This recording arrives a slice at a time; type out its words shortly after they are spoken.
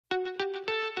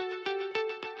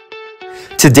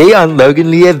Today on Logan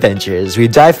Lee Adventures, we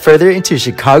dive further into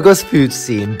Chicago's food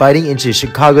scene, biting into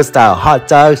Chicago-style hot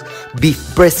dogs,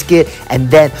 beef brisket, and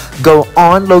then go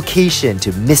on location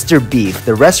to Mr. Beef,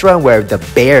 the restaurant where The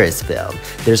Bear is filmed.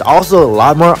 There's also a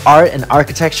lot more art and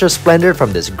architectural splendor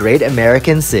from this great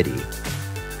American city.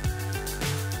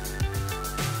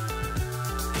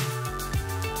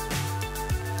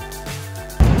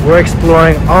 We're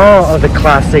exploring all of the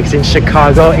classics in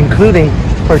Chicago, including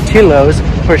Portillo's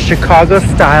for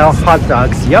Chicago-style hot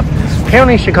dogs. Yep,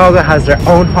 apparently Chicago has their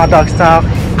own hot dog style.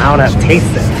 I don't have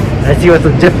tasted it. Let's see what's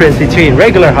the difference between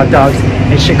regular hot dogs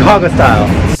and Chicago style.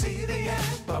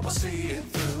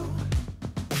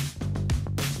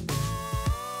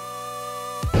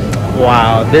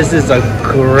 Wow, this is a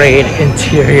great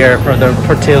interior for the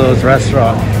Portillo's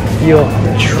restaurant. Feel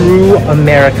true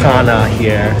Americana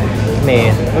here.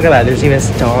 Man, look at that, there's even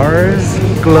stars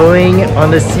glowing on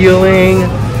the ceiling.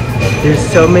 There's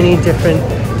so many different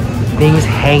things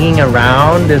hanging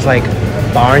around. There's like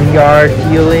barnyard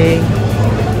feeling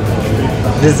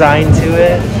design to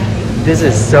it. This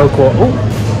is so cool. Oh,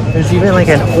 there's even like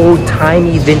an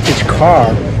old-timey vintage car.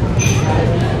 I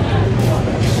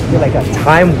feel like a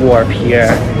time warp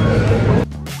here.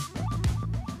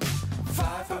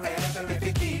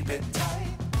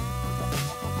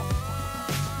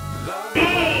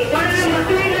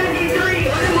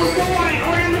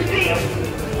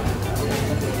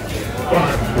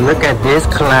 Look at this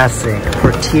classic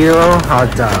Portillo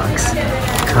hot dogs.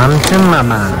 Come to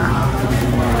mama.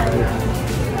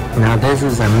 Now this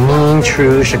is a mean,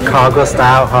 true Chicago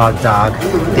style hot dog.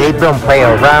 They don't play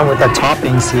around with the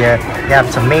toppings here. We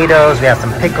have tomatoes, we have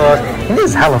some pickles, and this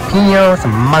is jalapeno,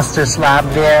 some mustard slab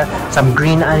there, some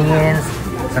green onions,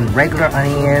 some regular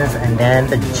onions, and then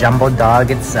the jumbo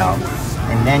dog itself.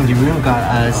 And then Jeroen got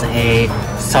us a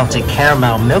salted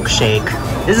caramel milkshake.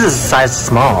 This is size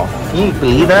small. Can you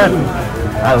believe that?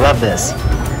 I love this.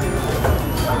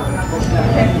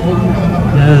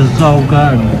 This is so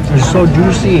good. It's so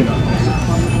juicy.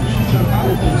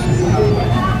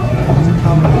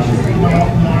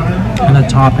 And the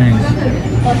toppings,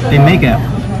 they make it.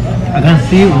 I can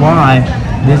see why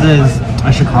this is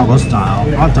a Chicago style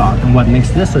hot dog and what makes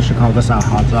this a Chicago style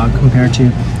hot dog compared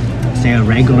to, say, a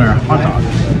regular hot dog.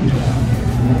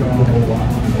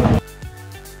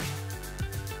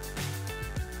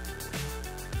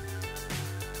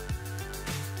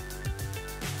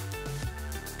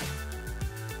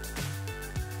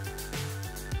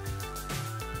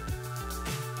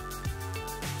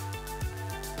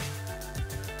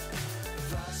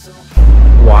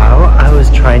 While I was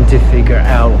trying to figure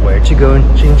out where to go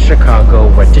in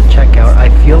Chicago, what to check out, I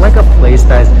feel like a place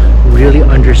that's really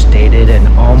understated and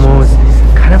almost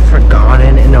kind of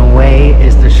forgotten in a way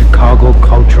is the Chicago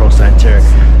Cultural Center.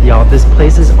 Y'all, this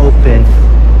place is open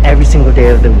every single day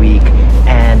of the week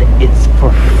and it's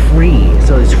for free.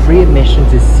 So it's free admission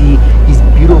to see these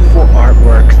beautiful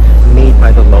artworks made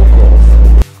by the locals.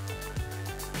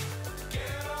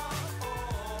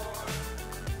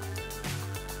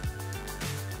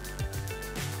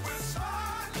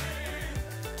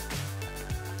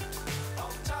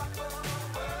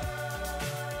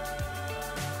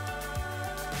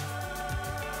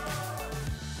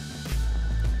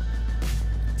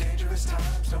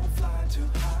 Times don't fly too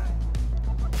high.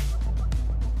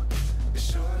 Be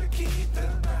sure to keep the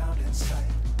ground in sight.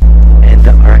 And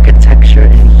the architecture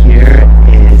in here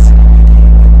is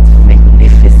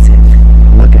magnificent.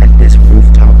 Look at this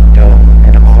rooftop dome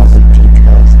and all the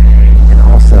details. And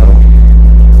also,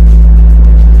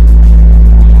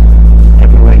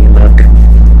 everywhere you look,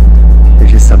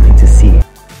 there's just something to see.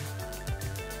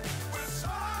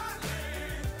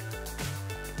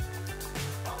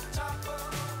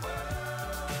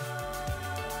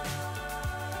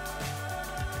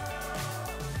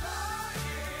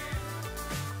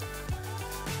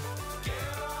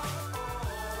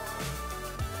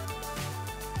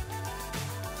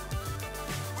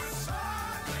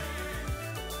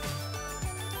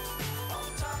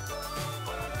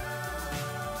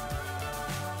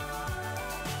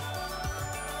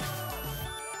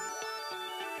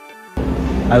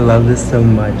 I love this so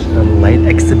much. The light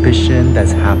exhibition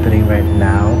that's happening right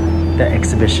now, the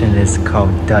exhibition is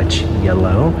called Dutch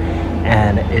Yellow,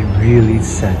 and it really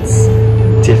sets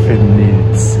different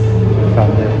moods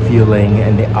from the feeling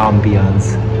and the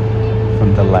ambiance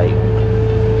from the light.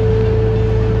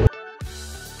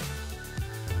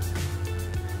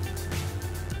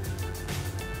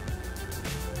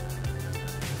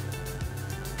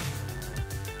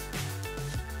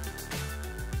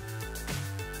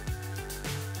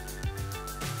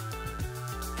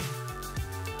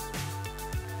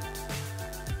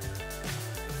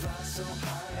 so high.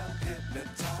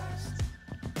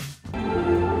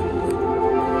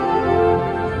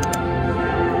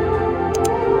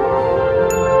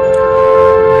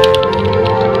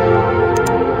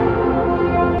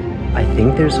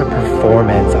 think there's a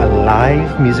performance, a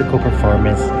live musical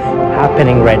performance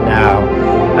happening right now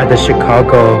at the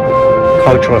Chicago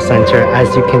Cultural Center.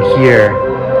 As you can hear,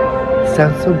 it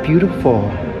sounds so beautiful.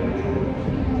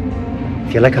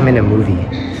 I feel like I'm in a movie.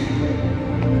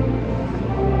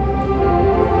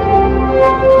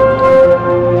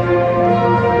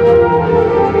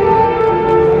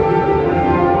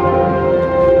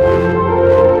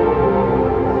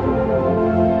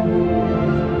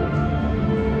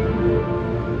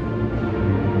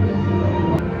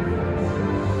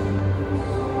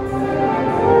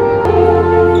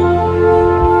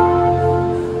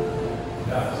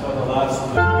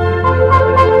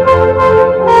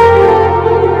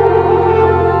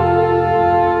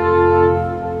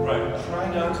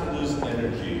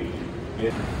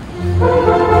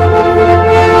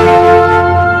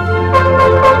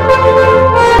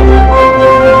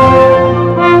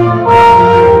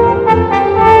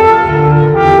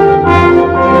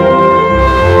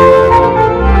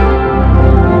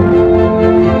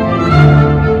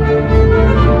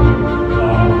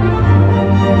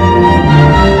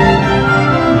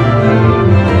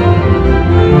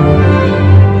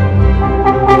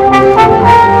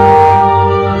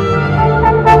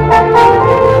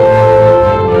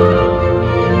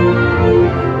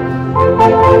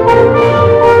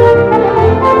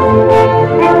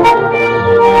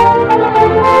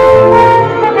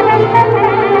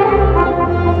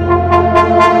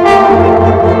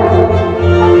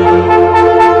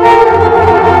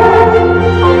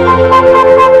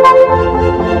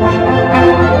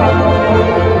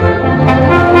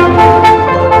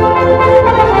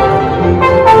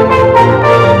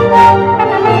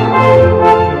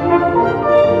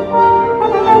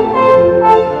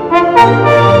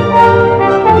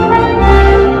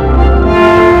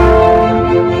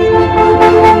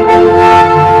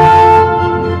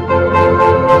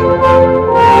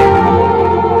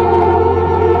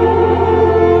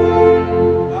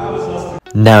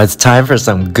 Now it's time for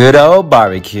some good old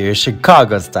barbecue,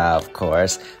 Chicago style of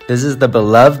course. This is the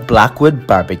beloved Blackwood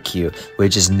barbecue,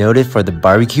 which is noted for the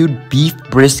barbecued beef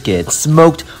brisket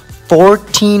smoked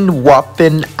 14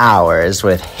 whopping hours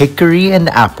with hickory and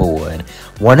applewood.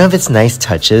 One of its nice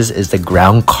touches is the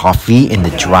ground coffee in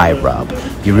the dry rub.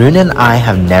 Jeroen and I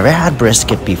have never had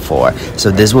brisket before, so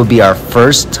this will be our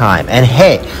first time. And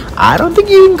hey, I don't think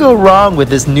you can go wrong with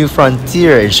this new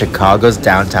frontier in Chicago's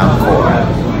downtown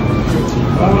core.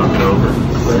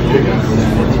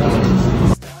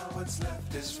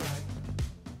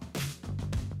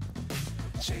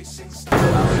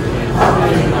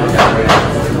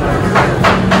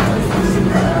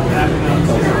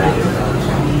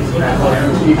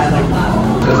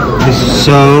 It's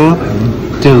so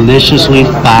deliciously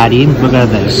fatty. Look at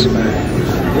this.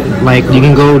 Like, you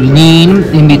can go lean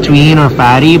in between or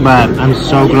fatty, but I'm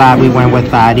so glad we went with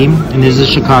fatty. And this is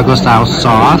Chicago style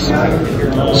sauce,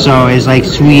 so it's like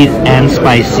sweet and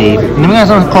spicy. And then we got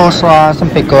some coleslaw, some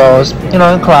pickles, you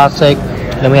know, classic.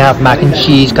 Then we have mac and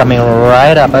cheese coming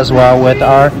right up as well with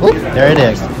our, oop, there it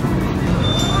is.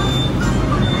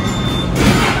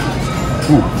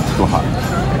 Ooh, so hot.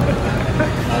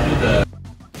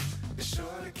 Be sure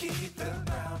to keep the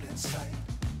ground in sight.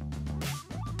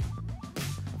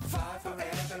 Fly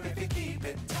forever if you keep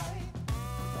it tight.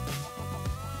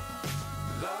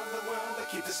 Love the world, but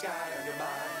keep the sky on your mind.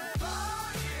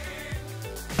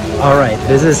 Alright,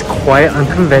 this is quite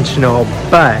unconventional,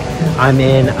 but I'm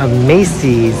in a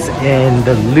Macy's in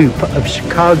the Loop of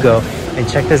Chicago, and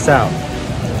check this out.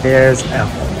 There's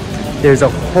a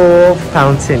whole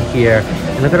fountain here,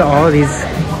 and look at all of these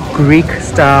Greek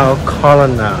style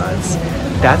colonnades.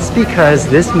 That's because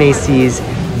this Macy's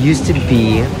used to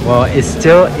be, well, it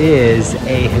still is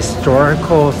a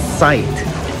historical site.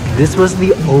 This was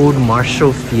the old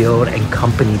Marshall Field and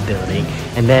Company building,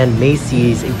 and then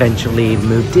Macy's eventually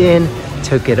moved in,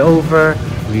 took it over,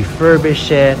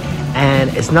 refurbished it, and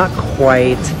it's not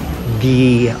quite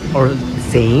the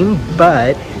same,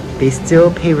 but they still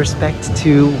pay respect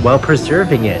to while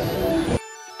preserving it.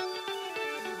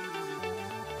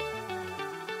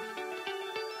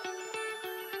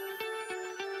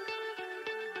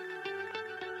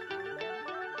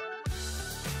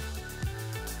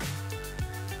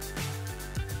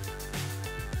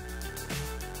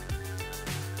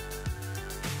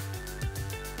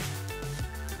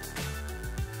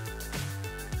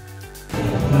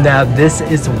 Now this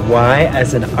is why,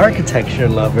 as an architecture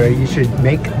lover, you should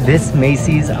make this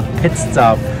Macy's a pit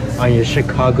stop on your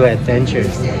Chicago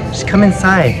adventures. Just come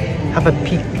inside, have a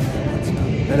peek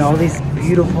at all these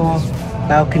beautiful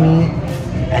balcony,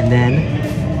 and then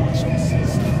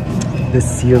the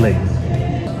ceiling.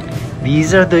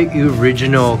 These are the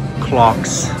original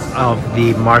clocks of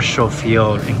the Marshall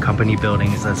Field and Company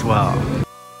buildings as well.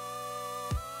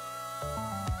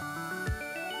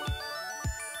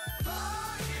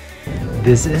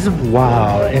 This is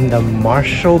wow. In the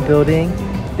Marshall building,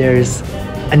 there's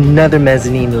another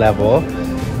mezzanine level,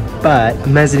 but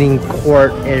mezzanine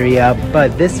court area,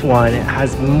 but this one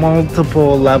has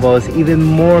multiple levels, even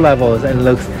more levels, and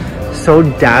looks so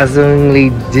dazzlingly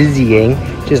dizzying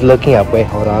just looking up. Wait,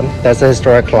 hold on. That's a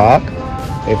historic clock.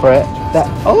 Wait for it. That,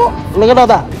 oh, look at all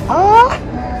that. Ah!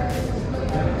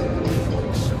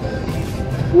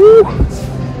 Woo!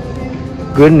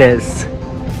 Goodness.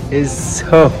 It's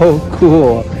so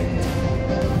cool.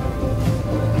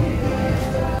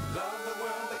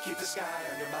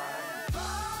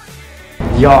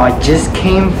 Y'all, I just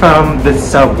came from the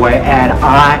subway and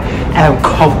I am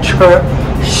culture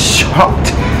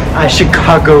shocked at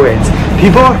Chicagoans.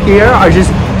 People here are just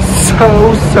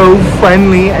so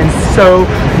friendly and so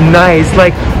nice.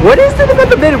 Like, what is it about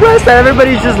the Midwest that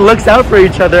everybody just looks out for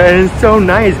each other and is so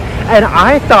nice? And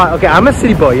I thought, okay, I'm a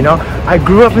city boy, you know? I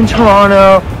grew up in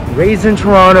Toronto, raised in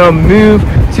Toronto, moved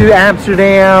to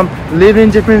Amsterdam, lived in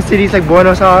different cities like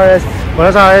Buenos Aires.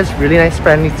 Buenos Aires, really nice,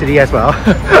 friendly city as well.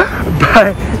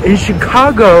 But in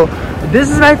Chicago, this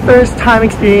is my first time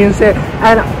experiencing it.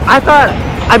 And I thought,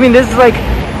 I mean, this is like,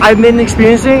 I've been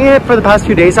experiencing it for the past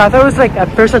few days. So I thought it was like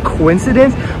at first a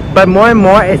coincidence, but more and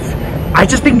more I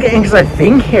just think it's a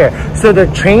thing here. So the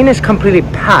train is completely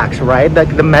packed, right?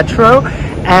 Like the metro,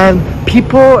 and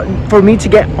people, for me to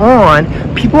get on,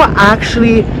 people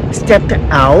actually stepped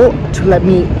out to let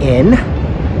me in.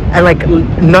 And like,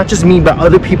 not just me, but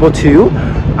other people too.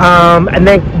 And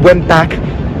then went back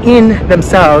in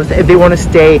themselves if they want to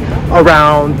stay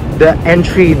around the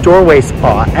entry doorway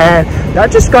spot. And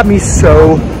that just got me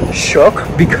so shook,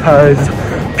 because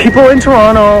people in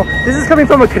Toronto, this is coming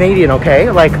from a Canadian, okay?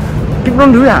 Like, people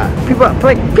don't do that. People are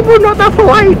not that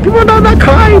polite. People are not that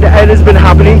kind. And it's been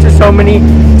happening to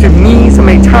me so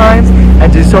many times,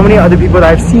 and to so many other people that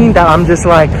I've seen, that I'm just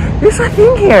like, there's a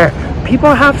thing here.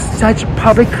 People have such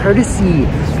public courtesy.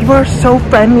 People are so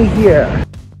friendly here.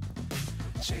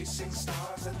 Chasing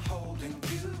stars and holding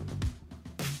you.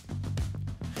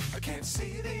 I can't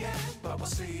see the end, but we'll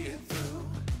see it through.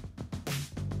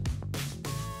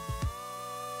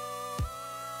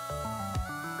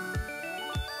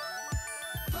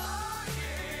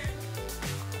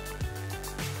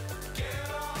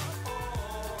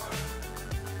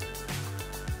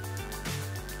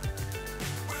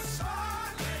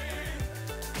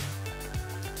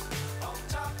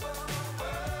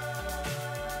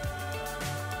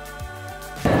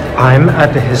 I'm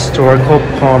at the historical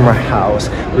Palmer House,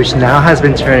 which now has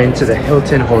been turned into the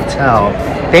Hilton Hotel.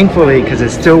 Thankfully, because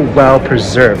it's still well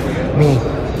preserved. I mean,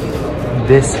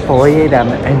 this foyer that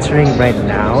I'm entering right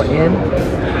now in,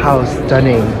 how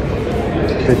stunning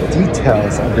the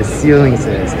details of the ceilings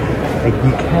is. Like,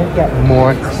 you can't get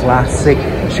more classic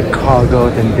Chicago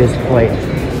than this place.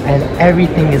 And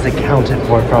everything is accounted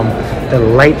for, from the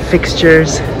light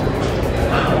fixtures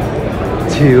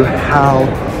to how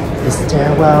the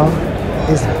stairwell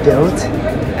is built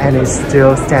and is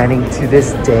still standing to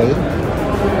this day.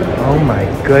 Oh my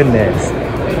goodness.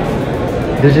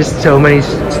 There's just so many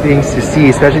things to see,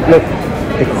 especially look,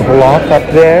 the clock up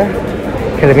there.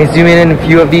 Okay, let me zoom in a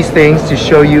few of these things to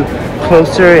show you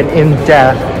closer and in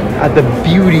depth at the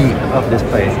beauty of this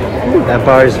place. Ooh, that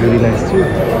bar is really nice too.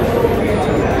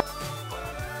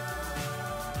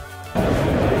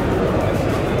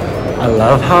 I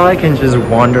love how I can just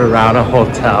wander around a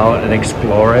hotel and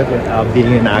explore it without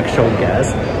being an actual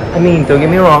guest. I mean, don't get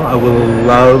me wrong, I would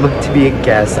love to be a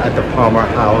guest at the Palmer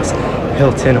House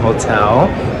Hilton Hotel,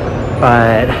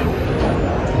 but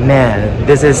man,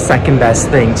 this is second best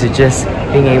thing to just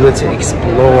being able to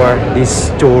explore these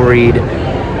storied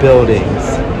buildings.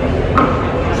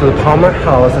 So the Palmer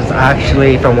House is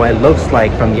actually, from what it looks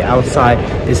like from the outside,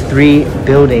 is 3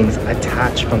 buildings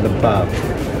attached from above.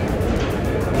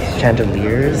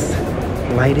 Chandeliers,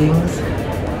 lightings,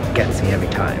 gets me every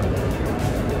time.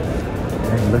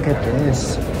 And look at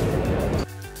this.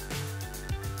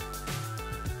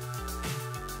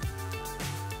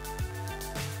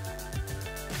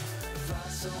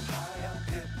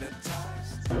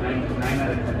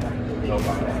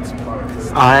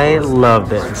 I love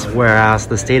this, whereas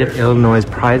the state of Illinois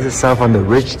prides itself on the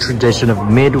rich tradition of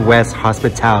Midwest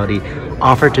hospitality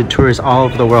offered to tourists all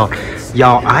over the world.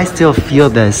 Y'all, I still feel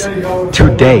this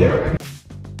today.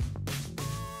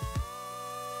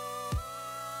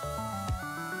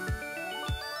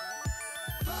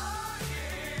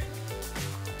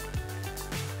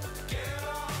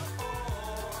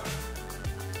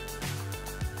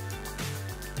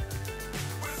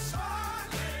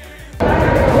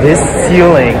 This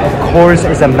ceiling, of course,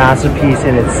 is a masterpiece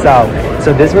in itself.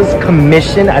 So this was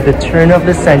commissioned at the turn of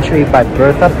the century by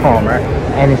Bertha Palmer,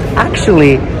 and it's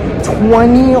actually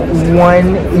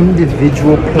 21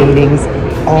 individual paintings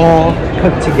all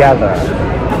put together.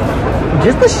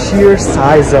 Just the sheer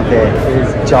size of it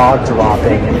is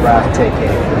jaw-dropping and breathtaking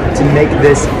to make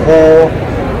this whole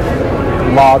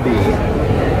lobby.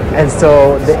 And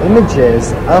so the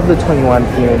images of the 21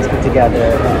 paintings put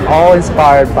together are all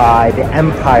inspired by the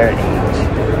Empire Age.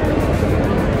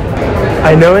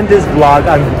 I know in this vlog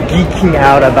I'm geeking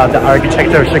out about the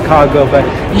architecture of Chicago, but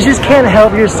you just can't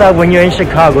help yourself when you're in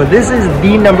Chicago. This is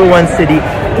the #1 city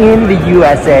in the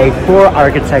USA for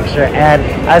architecture, and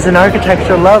as an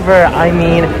architecture lover, I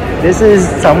mean, this is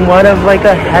somewhat of like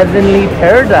a heavenly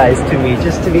paradise to me,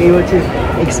 just to be able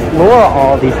to explore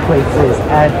all these places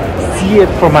and see it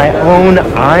for my own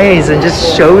eyes and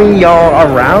just showing y'all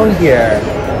around here.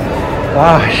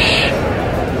 Gosh,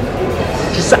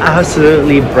 just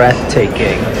absolutely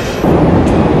breathtaking.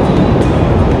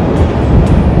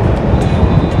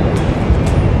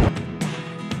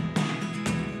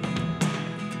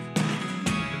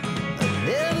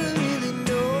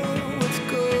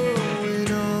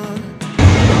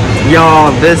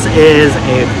 Y'all, this is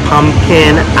a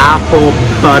pumpkin apple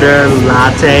butter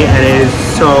latte and it is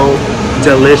so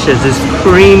delicious. It's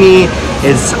creamy,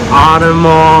 it's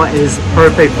autumnal, it's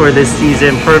perfect for this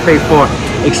season, perfect for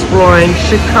exploring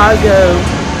Chicago.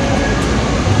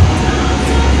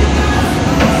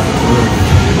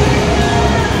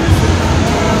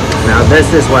 Now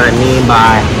this is what I mean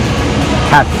by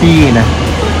caffeine.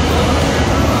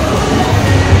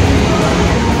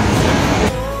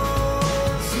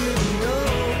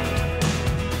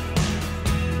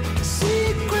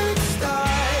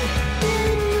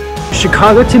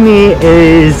 Chicago to me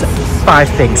is 5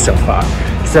 things so far.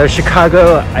 So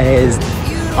Chicago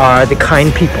are the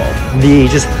kind people, the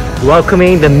just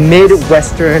welcoming, the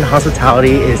Midwestern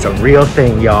hospitality is a real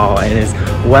thing, y'all, and is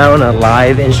well and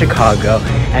alive in Chicago.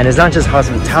 And it's not just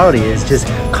hospitality, it's just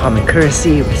common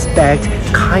courtesy, respect,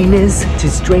 kindness to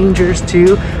strangers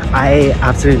too. I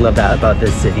absolutely love that about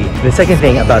this city. The second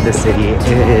thing about this city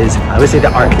is, I would say,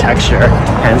 the architecture,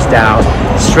 hands down,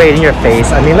 straight in your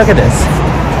face. I mean, look at this.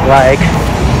 Like,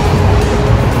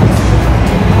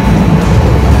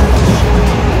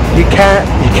 you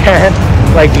can't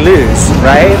like lose,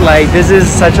 right? Like, this is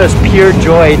such a pure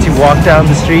joy to walk down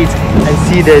the streets and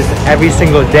see this every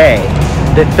single day.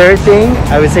 The third thing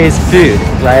I would say is food.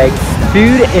 Like,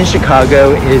 food in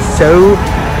Chicago is so,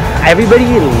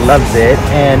 everybody loves it,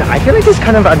 and I feel like it's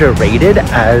kind of underrated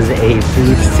as a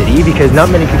food city because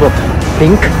not many people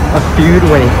think of food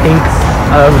when they think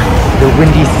of the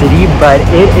Windy City, but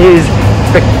it is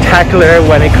spectacular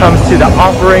when it comes to the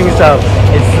offerings of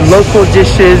its local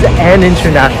dishes and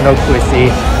international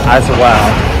cuisine as well.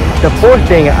 The fourth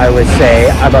thing I would say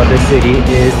about this city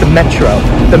is the metro.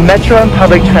 The metro and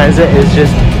public transit is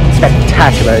just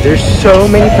spectacular. There's so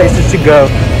many places to go,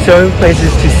 so many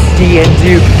places to see and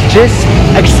do, just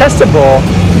accessible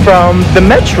from the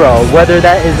metro, whether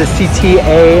that is the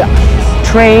CTA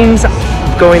trains,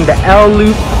 going the L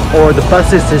loop, or the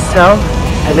buses itself.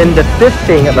 And then the fifth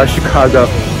thing about Chicago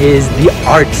is the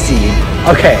art scene.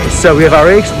 Okay, so we have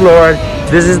already explored,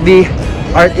 this is the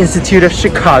Art Institute of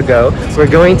Chicago. We're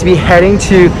going to be heading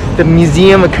to the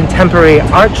Museum of Contemporary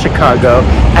Art Chicago,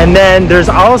 and then there's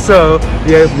also,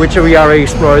 which we already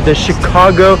explored, the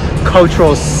Chicago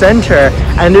Cultural Center,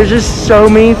 and there's just so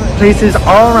many places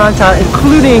all around town,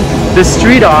 including the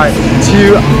street art,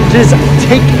 to just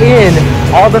take in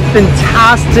all the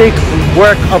fantastic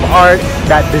work of art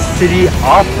that the city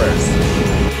offers.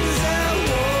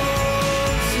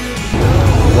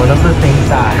 One of the things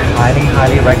that I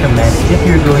highly recommend if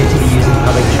you're going to be using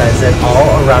public transit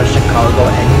all around Chicago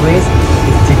anyways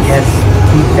is to get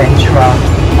the Ventra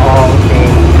all-day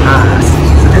pass.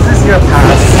 So this is your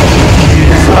pass to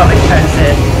use public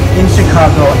transit in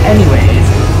Chicago anyways,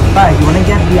 but you want to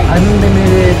get the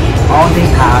unlimited all-day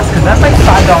pass because that's like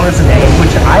 $5 a day,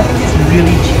 which I think is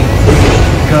really cheap. You can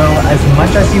go as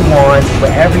much as you want,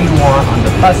 wherever you want, on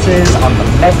the buses, on the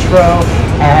metro,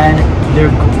 and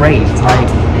they're great. Like,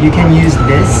 you can use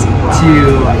this to,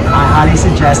 I highly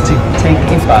suggest to take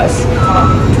a bus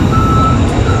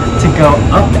to go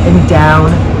up and down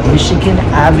Michigan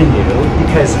Avenue,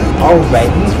 because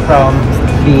already from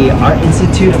the Art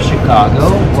Institute of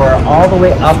Chicago, we're all the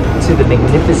way up to the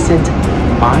Magnificent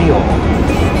Mile.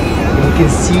 And you can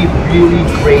see really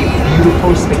great,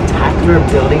 beautiful, spectacular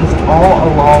buildings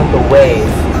all along the way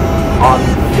on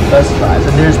the bus drives.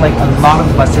 And there's like a lot of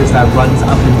buses that runs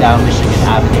up and down Michigan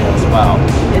Avenue as well.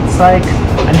 It's like,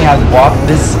 I mean, I've walked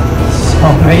this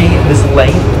already this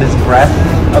length, this breadth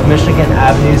of Michigan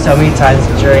Avenue so many times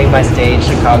during my stay in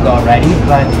Chicago already,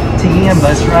 but taking a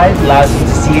bus ride allows you to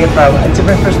see it from a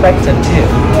different perspective too.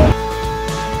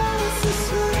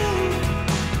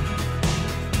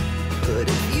 But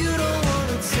if you don't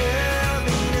wanna tell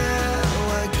me now,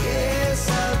 I guess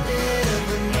I'll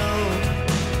never know.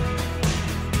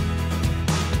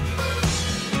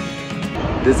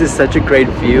 This is such a great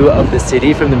view of the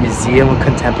city from the Museum of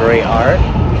Contemporary Art.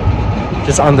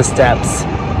 Just on the steps.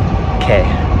 Okay,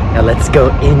 now let's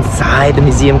go inside the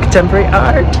Museum of Contemporary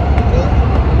Art.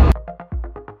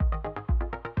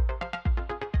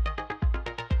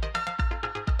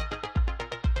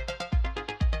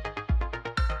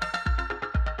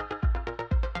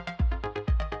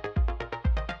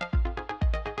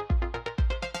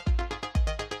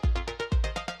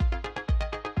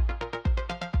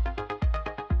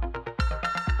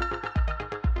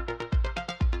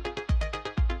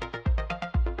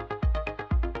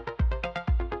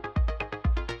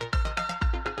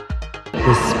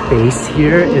 The space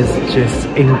here is just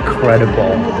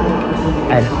incredible,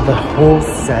 and the whole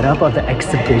setup of the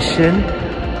exhibition,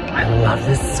 I love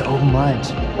this so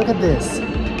much. Look at this.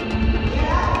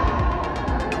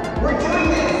 We're doing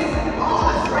this all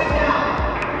of us right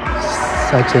now.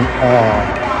 Such an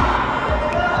awe.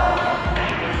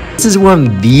 This is one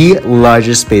of the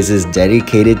largest spaces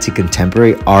dedicated to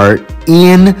contemporary art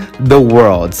in the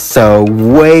world, so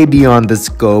way beyond the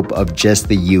scope of just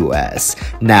the US.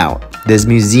 Now, this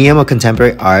Museum of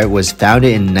Contemporary Art was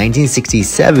founded in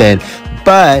 1967,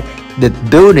 but the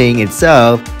building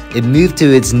itself, it moved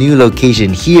to its new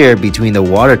location here between the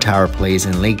Water Tower Place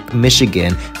and Lake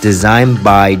Michigan, designed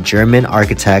by German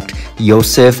architect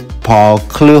Josef Paul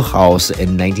Klughaus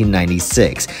in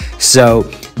 1996. So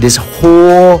this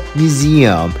whole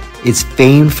museum is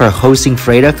famed for hosting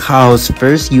Frida Kahlo's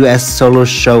first US solo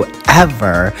show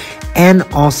ever, and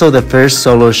also the first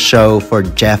solo show for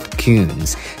Jeff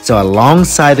Koons. So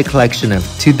alongside the collection of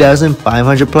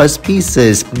 2,500 plus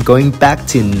pieces going back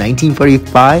to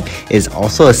 1945 is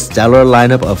also a stellar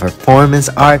lineup of performance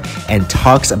art and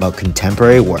talks about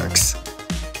contemporary works.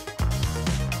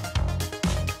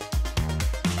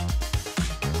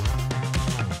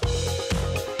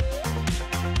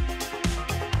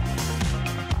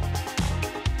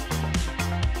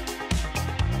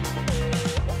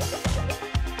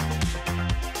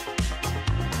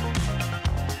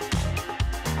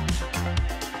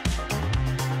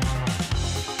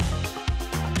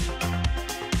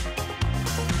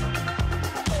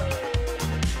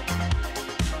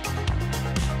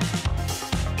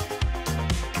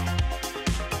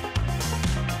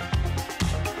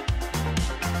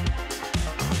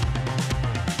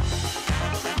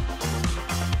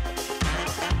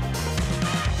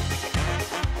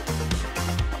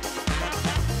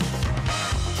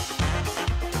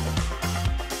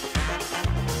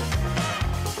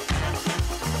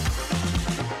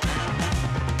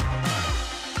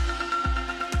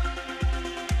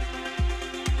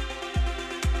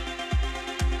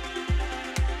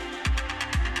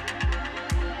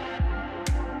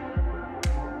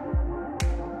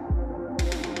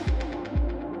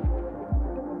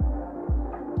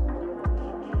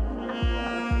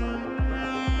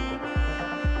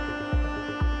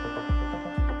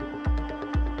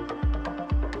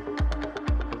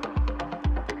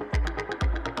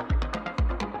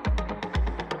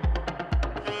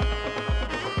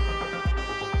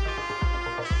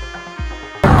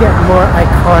 Get more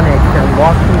iconic than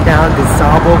walking down the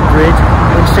Zabel Bridge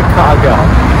in Chicago.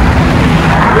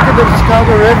 Look at the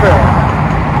Chicago River.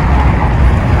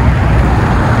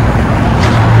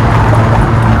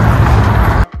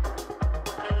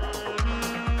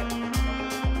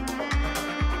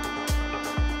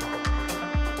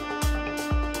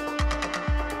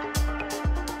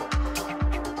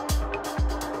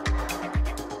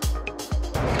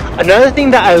 Another thing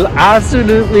that I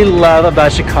absolutely love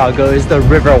about Chicago is the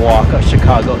Riverwalk of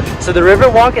Chicago. So the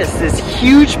Riverwalk is this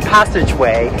huge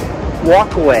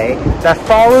walkway that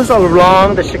follows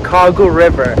along the Chicago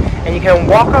River. And you can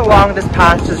walk along this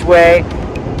passageway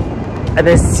and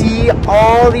then see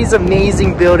all these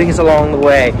amazing buildings along the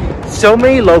way. So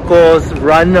many locals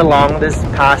run along this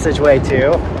passageway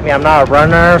too. I mean, I'm not a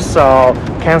runner, so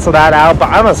cancel that out, but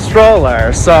I'm a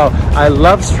stroller. So I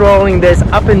love strolling this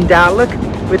up and down. Look,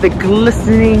 with the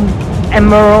glistening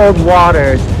emerald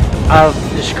waters of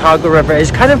the Chicago River.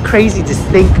 It's kind of crazy to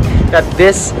think that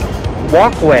this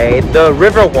walkway, the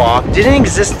Riverwalk, didn't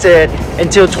exist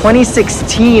until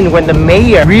 2016 when the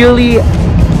mayor really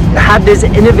had this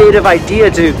innovative idea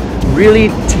to really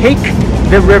take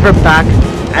the river back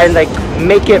and like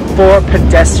make it for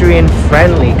pedestrian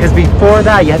friendly. Because before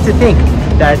that, you have to think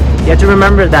that you have to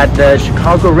remember that the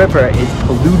Chicago River is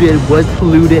polluted, was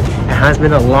polluted, and has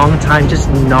been a long time just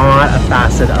not a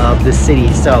facet of the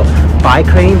city. So by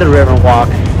creating the Riverwalk,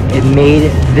 it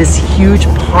made this huge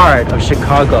part of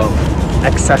Chicago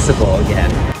accessible again.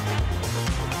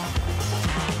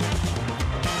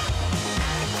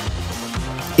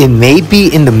 It may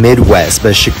be in the Midwest,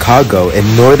 but Chicago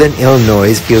and Northern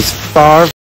Illinois feels far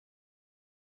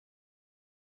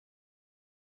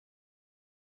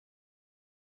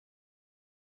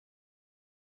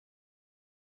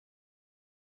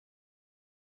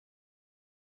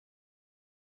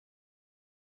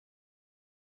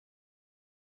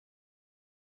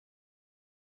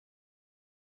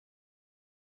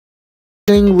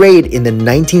rate in the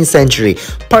 19th century,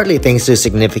 partly thanks to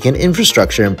significant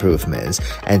infrastructure improvements.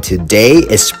 And today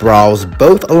it sprawls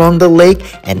both along the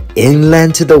lake and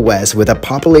inland to the west with a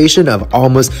population of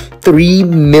almost 3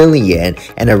 million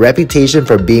and a reputation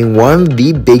for being one of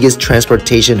the biggest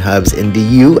transportation hubs in the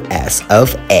US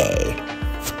of A.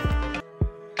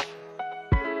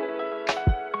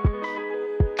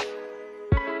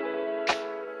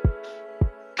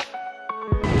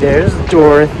 There's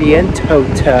Dorothy and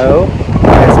Toto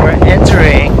as we're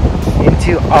entering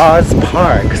into Oz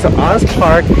Park. So Oz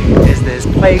Park is this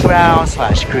playground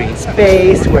slash green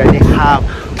space where they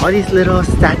have all these little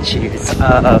statues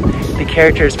of the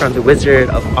characters from the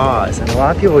Wizard of Oz. And a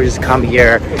lot of people just come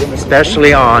here,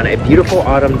 especially on a beautiful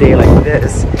autumn day like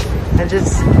this, and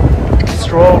just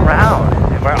stroll around.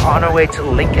 And we're on our way to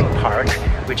Lincoln Park,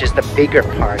 which is the bigger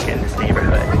park in this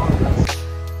neighborhood.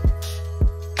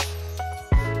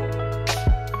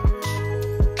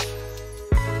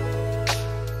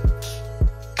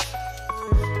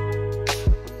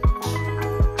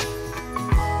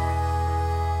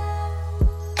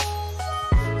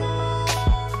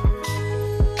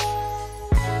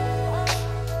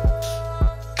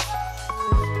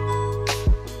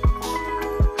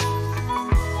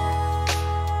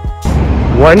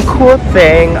 One cool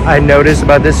thing I noticed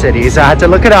about the city, so I had to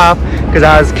look it up because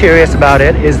I was curious about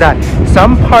it, is that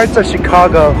some parts of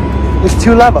Chicago is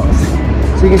 2 levels.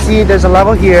 So you can see there's a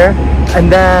level here,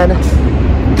 and then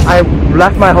I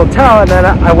left my hotel and then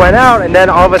I went out, and then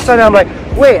all of a sudden I'm like,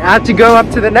 wait, I have to go up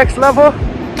to the next level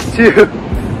to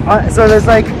so there's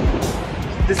like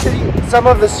the city, some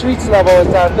of the streets level is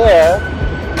down there,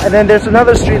 and then there's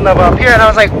another street level up here, and I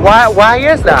was like, why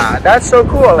is that? That's so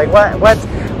cool. Like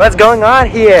what's going on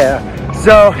here?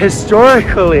 So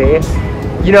historically,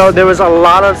 you know, there was a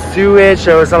lot of sewage,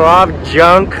 there was a lot of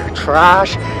junk,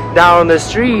 trash down the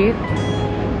street,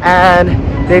 and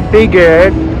they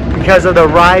figured because of the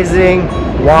rising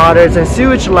waters and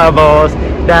sewage levels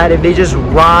that if they just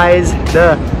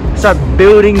start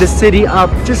building the city up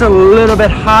just a little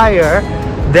bit higher,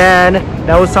 then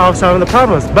that would solve some of the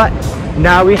problems. But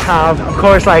now we have, of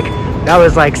course, like that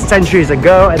was like centuries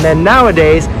ago, and then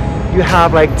nowadays you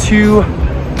have like 2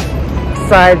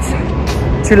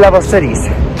 level cities,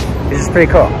 which is pretty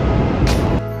cool.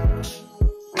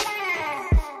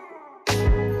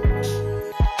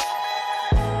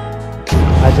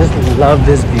 I just love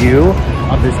this view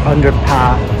of this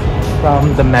underpass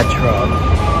from the metro.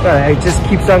 It just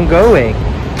keeps on going,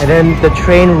 and then the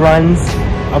train runs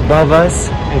above us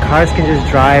and cars can just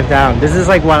drive down. This is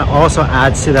like what also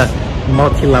adds to the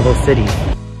multi-level city.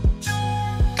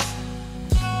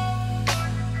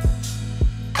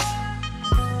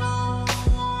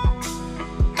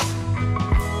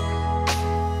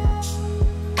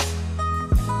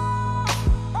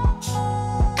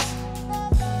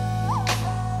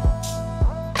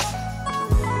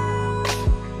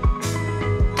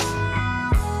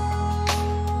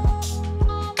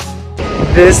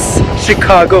 This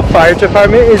Chicago Fire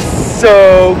Department is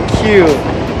so cute.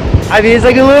 I mean, it's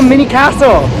like a little mini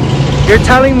castle. You're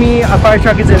telling me a fire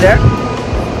truck is in there?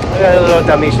 We got a little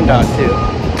Dalmatian dog too.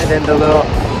 And then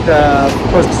the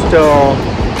postal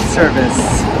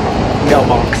service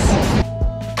mailbox.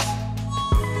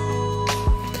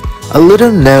 A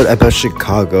little note about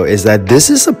Chicago is that this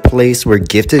is a place where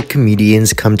gifted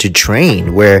comedians come to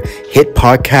train, where hit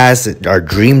podcasts are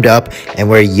dreamed up, and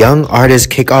where young artists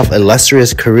kick off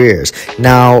illustrious careers.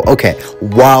 Now, okay,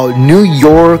 while New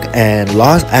York and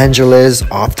Los Angeles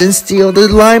often steal the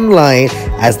limelight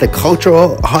as the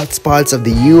cultural hotspots of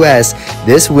the US,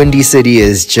 this windy city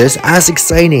is just as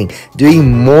exciting,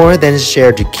 doing more than its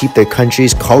share to keep the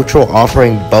country's cultural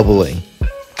offering bubbling.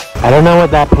 I don't know what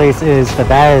that place is, but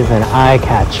that is an eye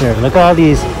catcher. Look at all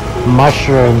these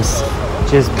mushrooms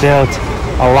just built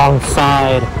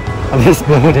alongside of this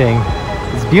building.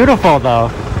 It's beautiful though.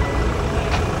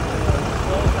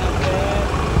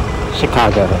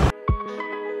 Chicago.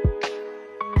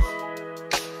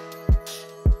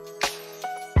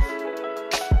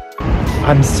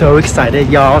 I'm so excited,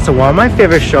 y'all. So one of my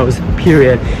favorite shows,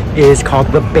 period, is called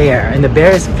The Bear. And The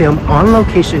Bear is filmed on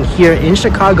location here in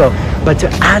Chicago. But to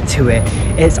add to it,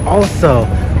 it's also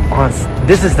on,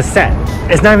 this is the set.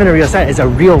 It's not even a real set, it's a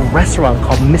real restaurant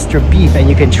called Mr. Beef. And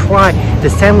you can try the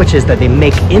sandwiches that they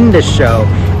make in the show.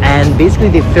 And basically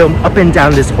they film up and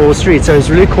down this whole street. So it's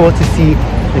really cool to see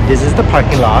that this is the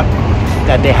parking lot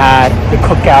that they had the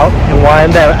cookout in one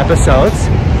of the episodes.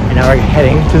 And now we're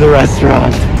heading to the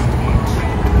restaurant.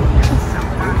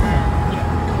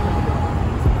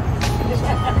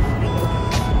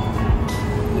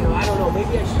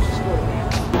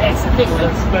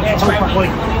 That's right.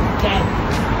 That,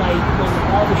 like, when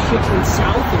all the shit went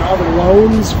south and all the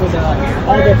loans for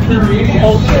all the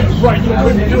people, right, you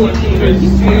couldn't do it.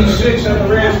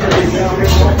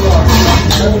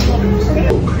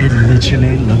 It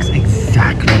literally looks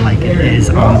exactly like it is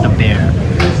on The Bear.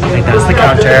 Like, that's the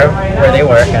counter where they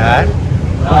work at.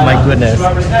 Oh my goodness.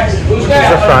 This is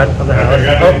the front of the house.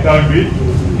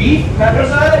 Oh.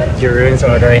 Jeroen's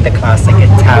ordering the classic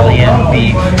Italian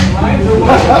beef.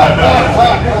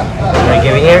 They're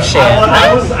giving you a shit.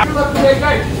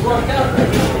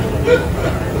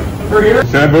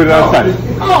 Should I put it outside?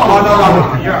 Oh,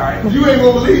 no. You're all right. You ain't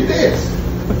gonna believe this.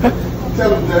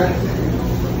 Tell him that.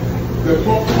 The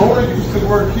owner used to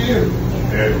work here.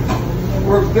 Yeah.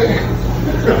 Works there.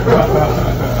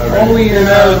 Only in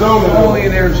Arizona. Only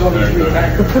in Arizona.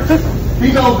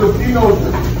 He knows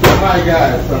the high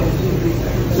guys. So.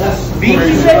 That's beef,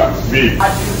 you said? Beef.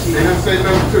 They didn't say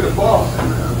nothing to the boss.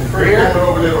 For here?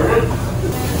 Over there.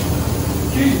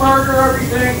 Cheeseburger,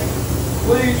 everything,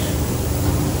 please.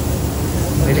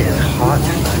 It is hot.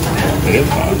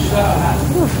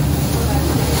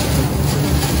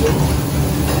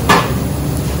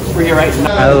 We're here right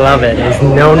now. I love it. It's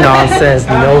no nonsense,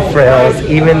 no frills.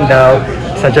 Even though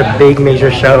such a big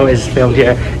major show is filmed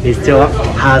here, it still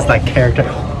has that character.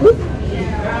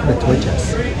 The twitches.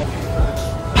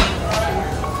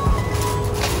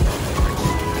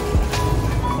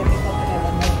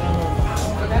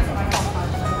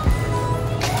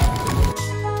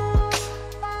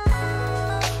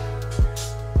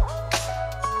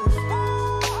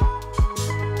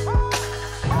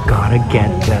 Gotta get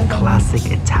the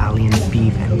classic Italian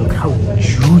beef, and look how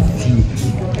juicy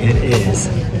it is.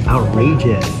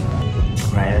 Outrageous.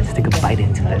 Right, let's take a bite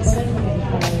into this.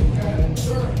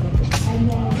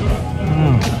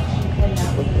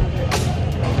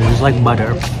 It's just like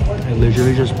butter. It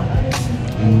literally just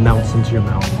melts into your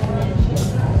mouth.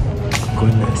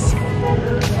 Goodness.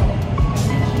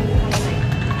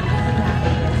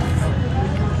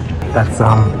 Got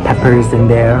some peppers in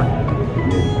there.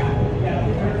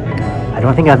 I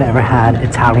don't think I've ever had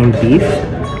Italian beef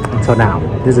until now.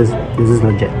 This is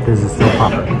legit. This is so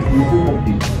proper.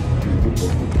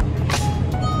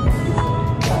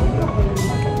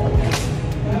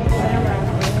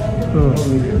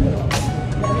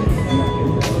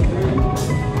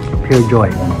 Pure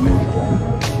joy.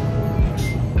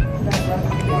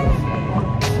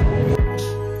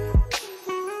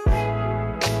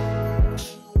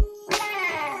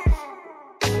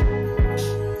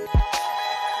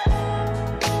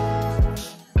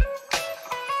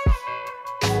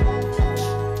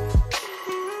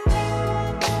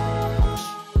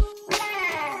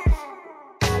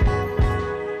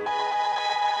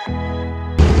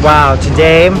 Wow,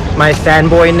 today my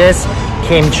fanboyness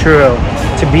came true.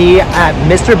 To be at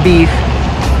Mr. Beef,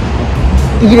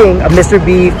 eating a Mr.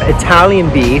 Beef Italian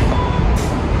beef,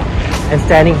 and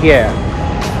standing here.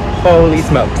 Holy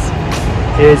smokes.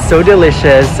 It is so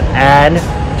delicious and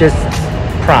just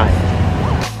prime.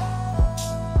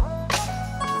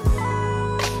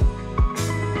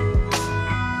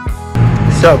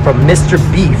 So from Mr.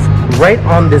 Beef, right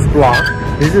on this block,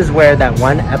 this is where that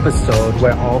one episode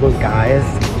where all those guys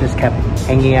just kept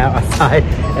hanging out outside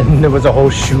and there was a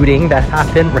whole shooting that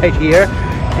happened right here.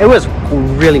 It was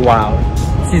really wild.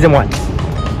 Season 1.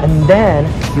 And then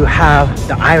you have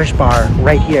the Irish bar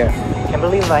right here. I can't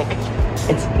believe, like,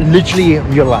 it's literally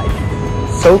real life.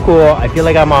 So cool. I feel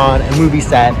like I'm on a movie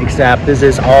set, except this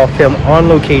is all filmed on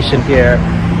location here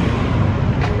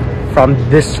from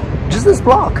just this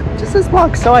block.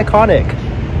 So iconic.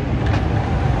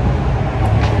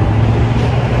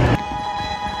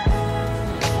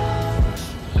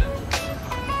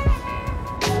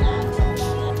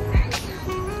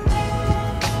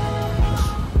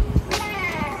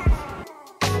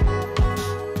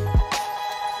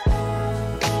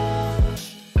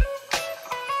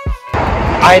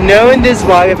 I know in this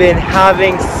vlog I've been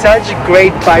having such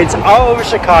great bites all over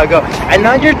Chicago, and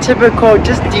not your typical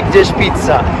just deep dish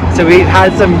pizza. So we've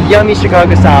had some yummy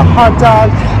Chicago style hot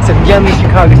dogs, some yummy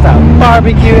Chicago style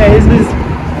barbecue, and it's just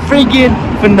freaking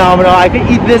phenomenal. I could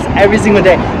eat this every single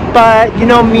day. But you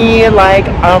know me, like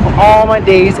all my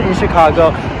days in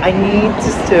Chicago, I need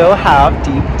to still have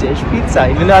deep dish pizza.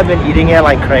 Even though I've been eating it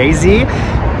like crazy,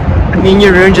 Mean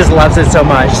Jeroen just loves it so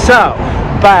much. So,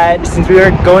 but since we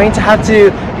are going to have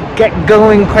to get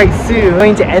going quite soon, we're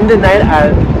going to end the night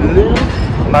at Lou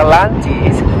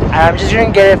Malanti's. I'm just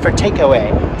gonna get it for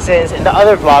takeaway, since in the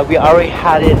other vlog we already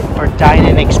had it for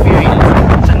dine-in experience.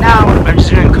 So now I'm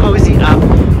just gonna cozy up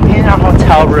in our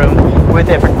hotel room with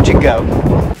it for to go.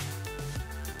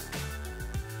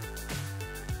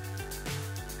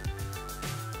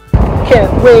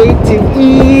 Can't wait to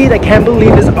eat. I can't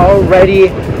believe it's already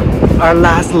our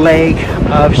last leg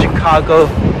of Chicago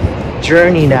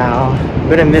journey now. I'm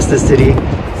gonna miss the city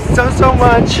so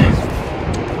much.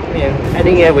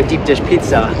 Ending it with deep dish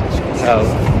pizza, so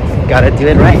gotta do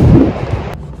it right.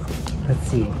 Let's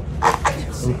see.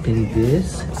 Open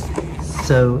this.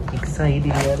 So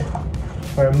excited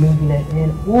for moving it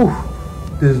in. Ooh,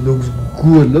 this looks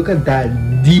good. Look at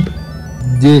that deep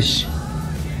dish.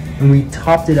 And we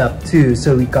topped it up too,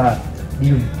 so we got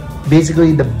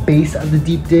basically the base of the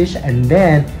deep dish, and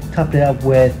then topped it up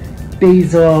with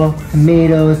basil,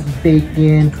 tomatoes,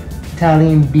 bacon,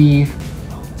 Italian beef,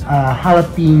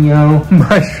 jalapeno,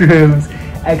 mushrooms,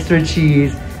 extra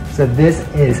cheese. So this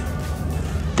is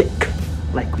thick,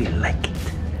 like we like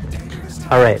it.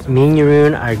 All right, me and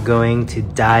Jeroen are going to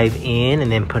dive in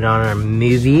and then put on our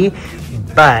movie,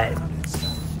 but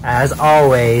as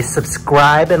always,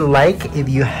 subscribe and like if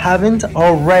you haven't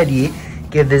already.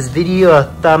 Give this video a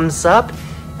thumbs up,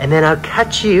 and then I'll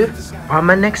catch you on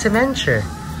my next adventure.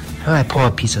 How do I pull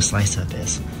a piece of slice of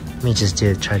this? Let me just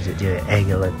try to do it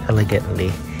elegantly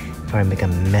before I make a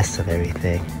mess of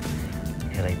everything.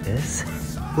 Okay, like this.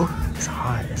 Ooh, it's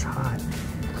hot, it's hot.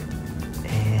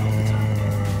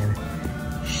 And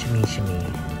shimmy, shimmy.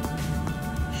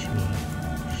 Shimmy,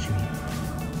 shimmy.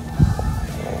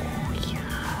 Oh,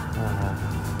 yeah.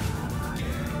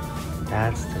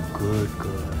 That's the good.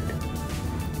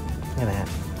 Look at that.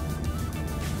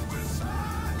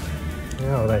 Look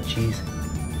at all that cheese.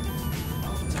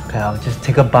 Okay, I'll just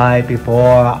take a bite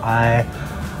before I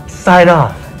sign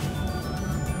off.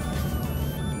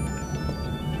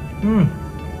 Mmm.